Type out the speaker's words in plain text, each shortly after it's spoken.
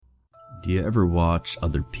Do you ever watch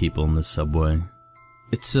other people in the subway?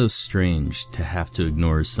 It's so strange to have to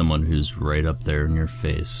ignore someone who's right up there in your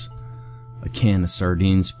face. A can of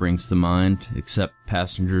sardines springs to mind, except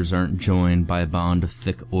passengers aren't joined by a bond of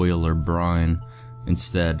thick oil or brine.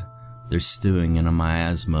 Instead, they're stewing in a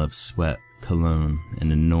miasma of sweat, cologne,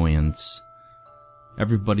 and annoyance.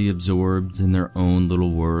 Everybody absorbed in their own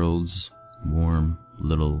little worlds, warm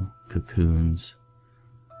little cocoons.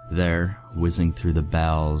 There, whizzing through the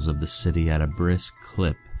bowels of the city at a brisk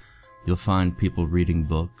clip, you'll find people reading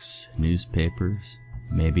books, newspapers,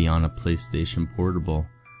 maybe on a PlayStation Portable,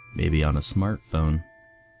 maybe on a smartphone.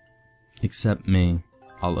 Except me,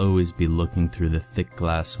 I'll always be looking through the thick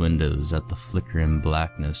glass windows at the flickering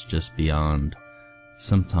blackness just beyond.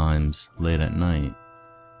 Sometimes, late at night,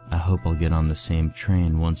 I hope I'll get on the same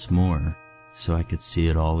train once more, so I could see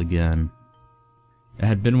it all again. It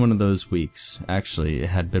had been one of those weeks, actually, it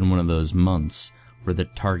had been one of those months, where the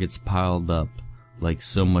targets piled up like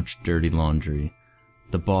so much dirty laundry.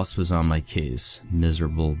 The boss was on my case,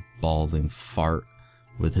 miserable, balding fart,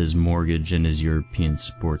 with his mortgage and his European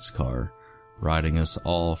sports car, riding us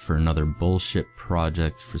all for another bullshit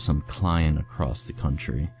project for some client across the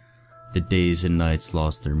country. The days and nights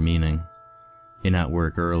lost their meaning. In at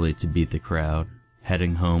work early to beat the crowd,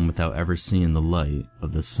 heading home without ever seeing the light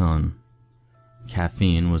of the sun.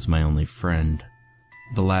 Caffeine was my only friend.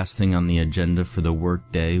 The last thing on the agenda for the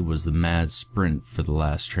work day was the mad sprint for the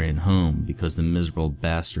last train home because the miserable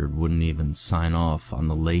bastard wouldn't even sign off on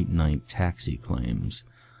the late-night taxi claims.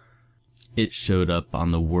 It showed up on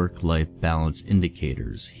the work-life balance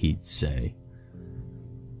indicators, he'd say.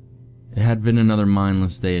 It had been another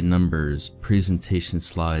mindless day of numbers, presentation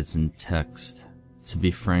slides, and text. To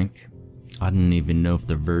be frank, I didn't even know if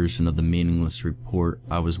the version of the meaningless report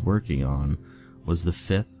I was working on was the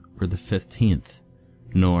 5th or the 15th,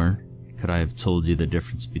 nor could I have told you the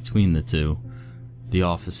difference between the two. The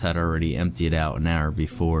office had already emptied out an hour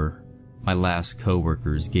before. My last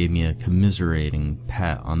co-workers gave me a commiserating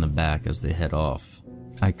pat on the back as they head off.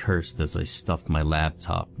 I cursed as I stuffed my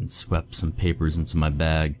laptop and swept some papers into my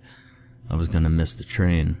bag. I was gonna miss the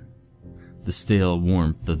train. The stale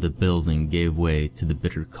warmth of the building gave way to the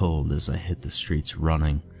bitter cold as I hit the streets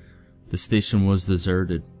running. The station was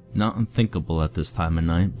deserted. Not unthinkable at this time of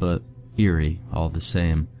night, but eerie all the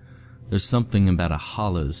same. There's something about a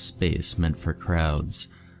hollow space meant for crowds.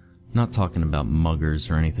 Not talking about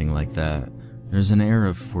muggers or anything like that. There's an air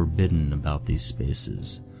of forbidden about these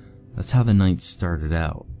spaces. That's how the night started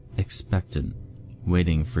out, expectant,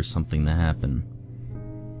 waiting for something to happen.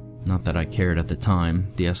 Not that I cared at the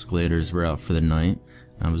time. The escalators were out for the night,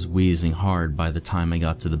 and I was wheezing hard by the time I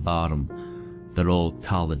got to the bottom. That old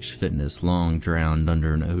college fitness long drowned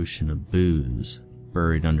under an ocean of booze,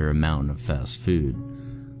 buried under a mountain of fast food.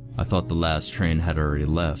 I thought the last train had already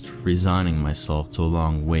left, resigning myself to a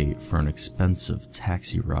long wait for an expensive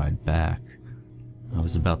taxi ride back. I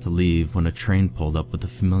was about to leave when a train pulled up with a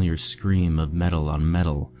familiar scream of metal on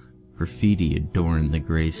metal. Graffiti adorned the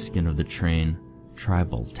gray skin of the train,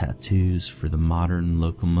 tribal tattoos for the modern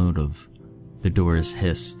locomotive. The doors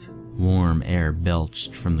hissed, warm air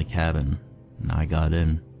belched from the cabin, and I got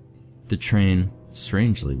in. The train,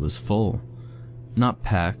 strangely, was full. Not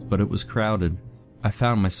packed, but it was crowded. I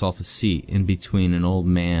found myself a seat in between an old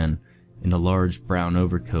man in a large brown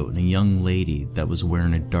overcoat and a young lady that was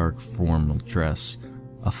wearing a dark formal dress,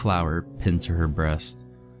 a flower pinned to her breast.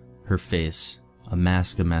 Her face, a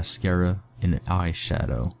mask of mascara and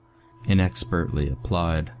eyeshadow, inexpertly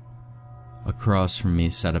applied. Across from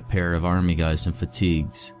me sat a pair of army guys in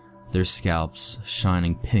fatigues, their scalps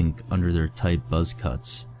shining pink under their tight buzz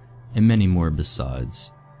cuts, and many more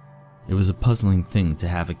besides. It was a puzzling thing to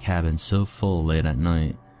have a cabin so full late at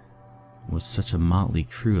night, with such a motley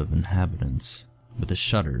crew of inhabitants. With a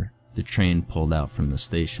shudder, the train pulled out from the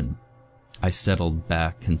station. I settled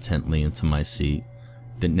back contently into my seat.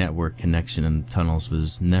 The network connection in the tunnels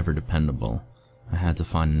was never dependable. I had to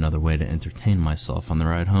find another way to entertain myself on the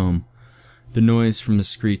ride home. The noise from the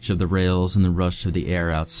screech of the rails and the rush of the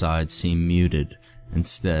air outside seemed muted.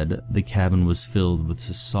 Instead, the cabin was filled with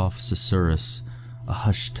a soft susurrus, a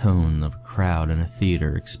hushed tone of a crowd in a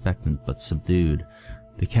theater, expectant but subdued.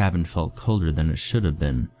 The cabin felt colder than it should have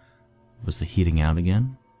been. Was the heating out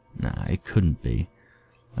again? Nah, it couldn't be.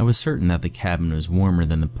 I was certain that the cabin was warmer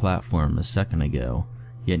than the platform a second ago,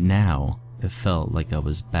 yet now it felt like I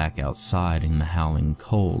was back outside in the howling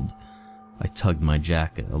cold. I tugged my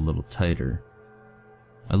jacket a little tighter.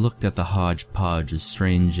 I looked at the hodgepodge of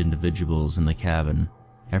strange individuals in the cabin.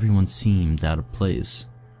 Everyone seemed out of place.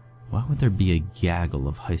 Why would there be a gaggle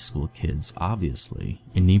of high school kids, obviously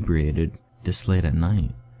inebriated, this late at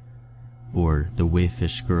night? or the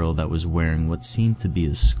waifish girl that was wearing what seemed to be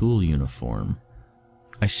a school uniform.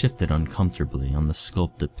 I shifted uncomfortably on the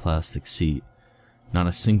sculpted plastic seat. Not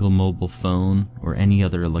a single mobile phone or any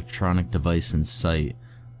other electronic device in sight.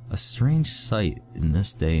 A strange sight in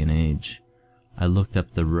this day and age. I looked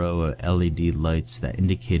up the row of LED lights that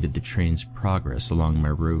indicated the train's progress along my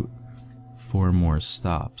route. 4 more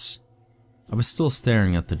stops. I was still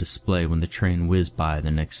staring at the display when the train whizzed by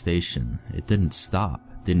the next station. It didn't stop,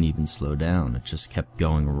 didn't even slow down, it just kept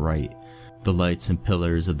going right. The lights and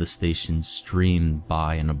pillars of the station streamed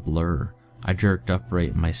by in a blur. I jerked upright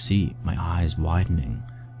in my seat, my eyes widening.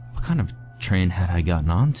 What kind of train had I gotten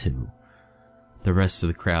onto? The rest of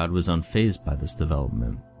the crowd was unfazed by this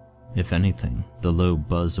development. If anything, the low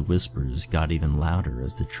buzz of whispers got even louder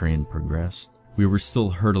as the train progressed. We were still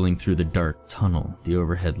hurtling through the dark tunnel, the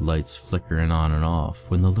overhead lights flickering on and off,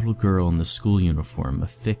 when the little girl in the school uniform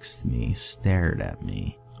affixed me, stared at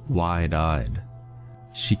me, wide-eyed.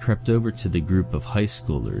 She crept over to the group of high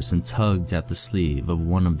schoolers and tugged at the sleeve of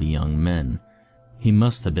one of the young men. He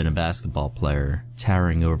must have been a basketball player,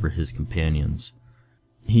 towering over his companions.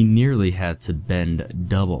 He nearly had to bend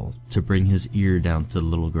double to bring his ear down to the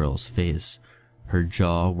little girl's face. Her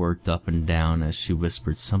jaw worked up and down as she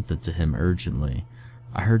whispered something to him urgently.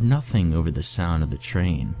 I heard nothing over the sound of the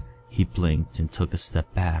train. He blinked and took a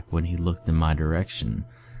step back when he looked in my direction,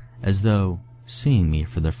 as though seeing me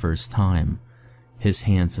for the first time. His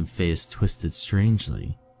handsome face twisted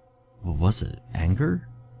strangely. What was it? Anger?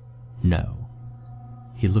 No.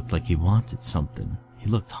 He looked like he wanted something. He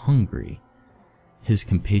looked hungry. His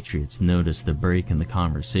compatriots noticed the break in the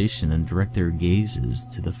conversation and direct their gazes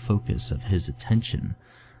to the focus of his attention,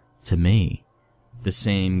 to me. The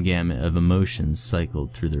same gamut of emotions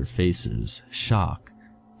cycled through their faces, shock,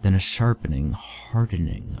 then a sharpening,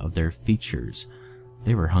 hardening of their features.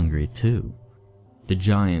 They were hungry too. The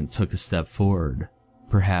giant took a step forward,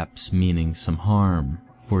 perhaps meaning some harm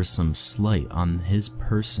for some slight on his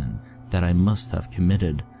person that I must have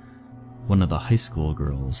committed. One of the high school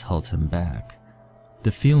girls held him back.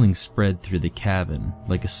 The feeling spread through the cabin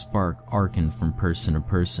like a spark arcing from person to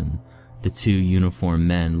person. The 2 uniformed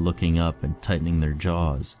men looking up and tightening their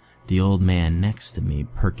jaws. The old man next to me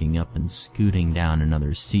perking up and scooting down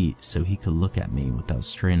another seat so he could look at me without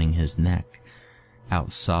straining his neck.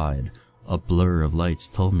 Outside, a blur of lights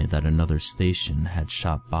told me that another station had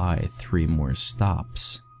shot by 3 more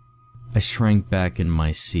stops. I shrank back in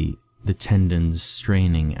my seat, the tendons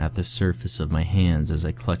straining at the surface of my hands as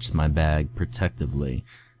I clutched my bag protectively,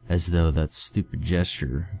 as though that stupid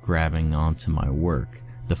gesture, grabbing onto my work,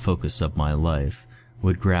 the focus of my life,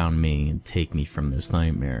 would ground me and take me from this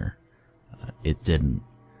nightmare. It didn't.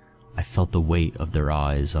 I felt the weight of their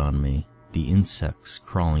eyes on me, the insects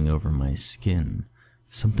crawling over my skin.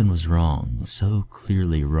 Something was wrong, so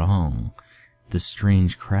clearly wrong. The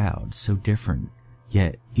strange crowd, so different,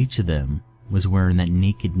 yet each of them was wearing that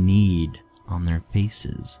naked need on their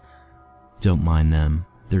faces. Don't mind them,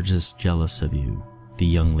 they're just jealous of you. The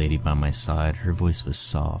young lady by my side, her voice was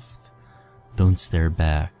soft. Don't stare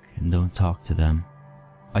back, and don't talk to them.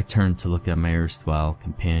 I turned to look at my erstwhile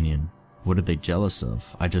companion. What are they jealous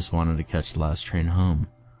of? I just wanted to catch the last train home.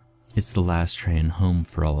 It's the last train home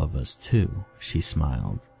for all of us, too, she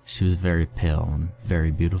smiled. She was very pale and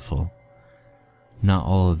very beautiful. Not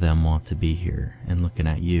all of them want to be here, and looking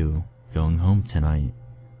at you, going home tonight,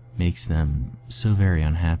 makes them so very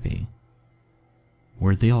unhappy.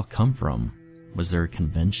 Where'd they all come from? Was there a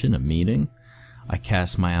convention, a meeting? I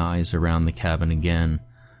cast my eyes around the cabin again,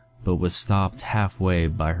 but was stopped halfway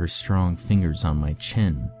by her strong fingers on my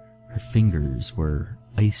chin. Her fingers were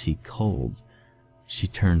icy cold. She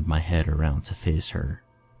turned my head around to face her.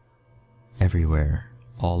 Everywhere,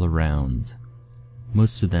 all around.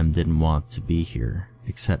 Most of them didn't want to be here,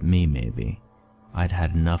 except me maybe. I'd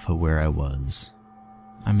had enough of where I was.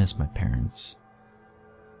 I miss my parents.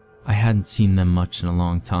 I hadn't seen them much in a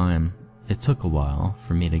long time. It took a while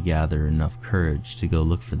for me to gather enough courage to go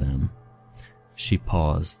look for them. She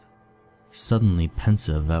paused, suddenly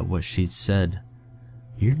pensive at what she'd said.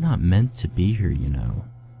 You're not meant to be here, you know.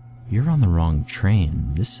 You're on the wrong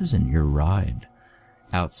train. This isn't your ride.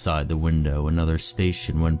 Outside the window, another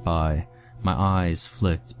station went by. My eyes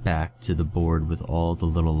flicked back to the board with all the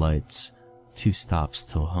little lights. 2 stops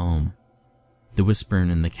till home. The whispering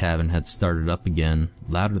in the cabin had started up again,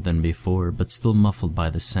 louder than before, but still muffled by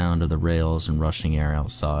the sound of the rails and rushing air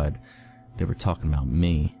outside. They were talking about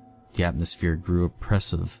me. The atmosphere grew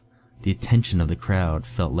oppressive. The attention of the crowd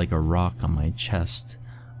felt like a rock on my chest,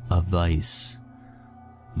 a vice.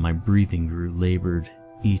 My breathing grew labored,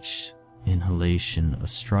 each inhalation a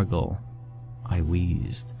struggle. I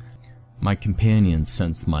wheezed. My companion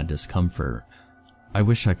sensed my discomfort. "I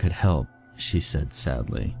wish I could help," she said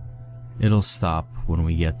sadly. "It'll stop when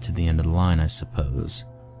we get to the end of the line, I suppose."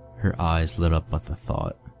 Her eyes lit up with the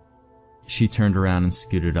thought. She turned around and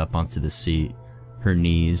scooted up onto the seat, her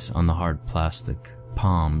knees on the hard plastic,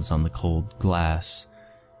 palms on the cold glass.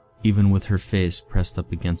 Even with her face pressed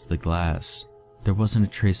up against the glass, there wasn't a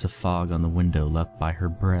trace of fog on the window left by her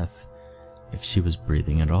breath, if she was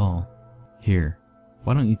breathing at all. "Here,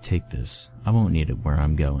 why don't you take this? I won't need it where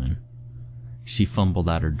I'm going." She fumbled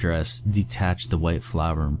out her dress, detached the white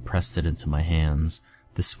flower and pressed it into my hands.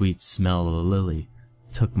 The sweet smell of the lily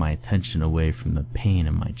took my attention away from the pain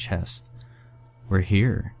in my chest. "We're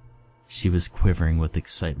here." She was quivering with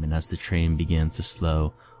excitement as the train began to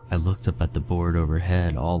slow. I looked up at the board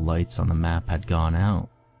overhead. All lights on the map had gone out.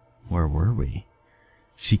 Where were we?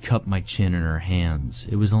 She cupped my chin in her hands.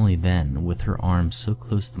 It was only then, with her arms so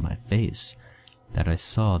close to my face, that I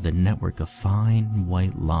saw the network of fine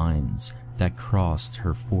white lines that crossed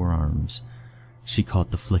her forearms. She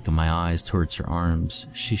caught the flick of my eyes towards her arms.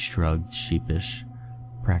 She shrugged, sheepish.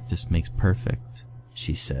 "Practice makes perfect,"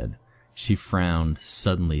 she said. She frowned,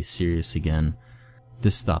 suddenly serious again.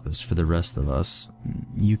 "This stop is for the rest of us.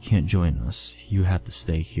 You can't join us. You have to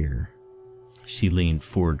stay here." She leaned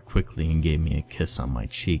forward quickly and gave me a kiss on my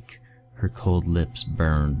cheek. Her cold lips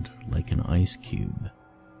burned like an ice cube.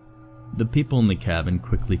 The people in the cabin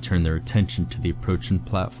quickly turned their attention to the approaching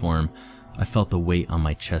platform. I felt the weight on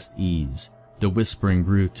my chest ease. The whispering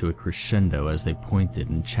grew to a crescendo as they pointed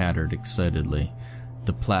and chattered excitedly.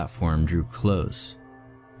 The platform drew close,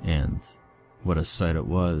 and what a sight it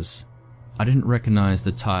was. I didn't recognize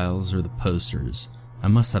the tiles or the posters. I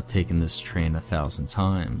must have taken this train 1,000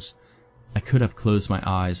 times. I could have closed my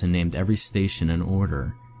eyes and named every station in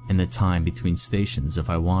order, and the time between stations if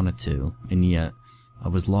I wanted to, and yet I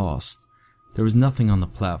was lost. There was nothing on the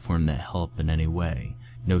platform that helped in any way.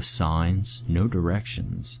 No signs, no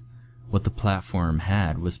directions. What the platform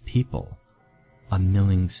had was people. A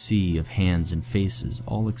milling sea of hands and faces,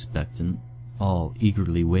 all expectant, all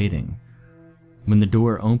eagerly waiting. When the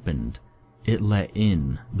door opened, it let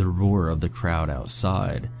in the roar of the crowd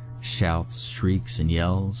outside, shouts, shrieks, and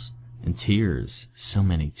yells, and tears, so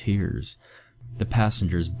many tears. The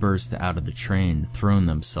passengers burst out of the train, throwing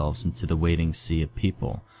themselves into the waiting sea of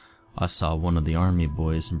people. I saw one of the army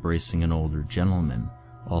boys embracing an older gentleman,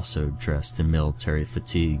 also dressed in military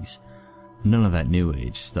fatigues. None of that new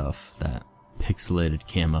age stuff, that pixelated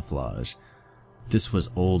camouflage. This was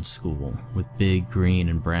old school, with big green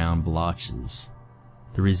and brown blotches.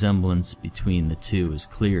 The resemblance between the two is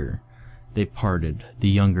clear. They parted. The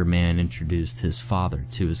younger man introduced his father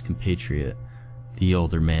to his compatriot. The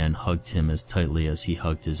older man hugged him as tightly as he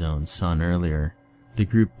hugged his own son earlier. The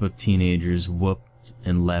group of teenagers whooped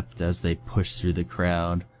and leapt as they pushed through the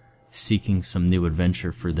crowd, seeking some new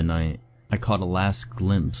adventure for the night. I caught a last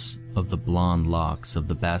glimpse of the blonde locks of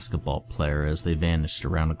the basketball player as they vanished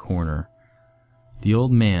around a corner. The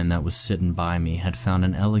old man that was sitting by me had found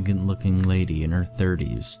an elegant-looking lady in her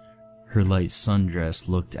 30s. Her light sundress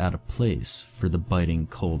looked out of place for the biting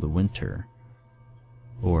cold of winter.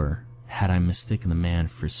 Or had I mistaken the man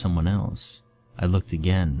for someone else? I looked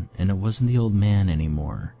again, and it wasn't the old man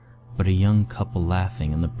anymore, but a young couple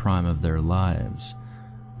laughing in the prime of their lives.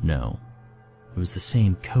 No, it was the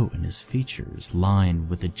same coat and his features, lined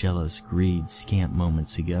with the jealous greed scant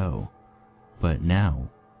moments ago, but now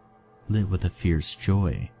lit with a fierce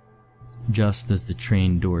joy. Just as the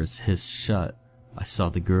train doors hissed shut, I saw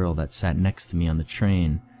the girl that sat next to me on the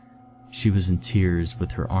train. She was in tears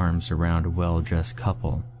with her arms around a well-dressed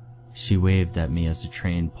couple. She waved at me as the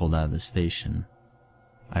train pulled out of the station.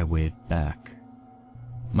 I waved back.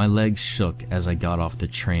 My legs shook as I got off the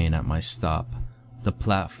train at my stop. The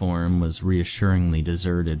platform was reassuringly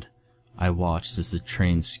deserted. I watched as the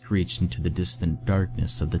train screeched into the distant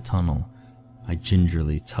darkness of the tunnel. I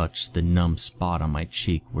gingerly touched the numb spot on my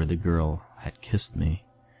cheek where the girl had kissed me.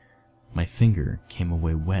 My finger came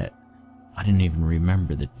away wet. I didn't even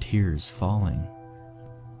remember the tears falling.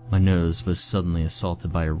 My nose was suddenly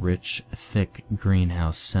assaulted by a rich, thick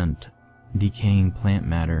greenhouse scent, decaying plant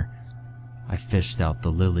matter. I fished out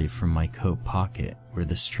the lily from my coat pocket where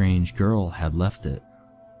the strange girl had left it.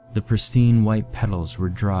 The pristine white petals were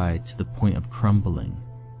dry to the point of crumbling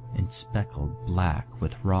and speckled black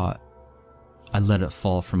with rot. I let it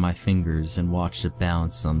fall from my fingers and watched it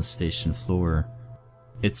bounce on the station floor.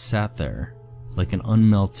 It sat there like an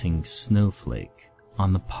unmelting snowflake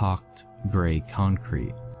on the pocked gray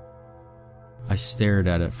concrete. I stared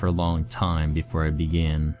at it for a long time before I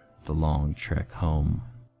began the long trek home.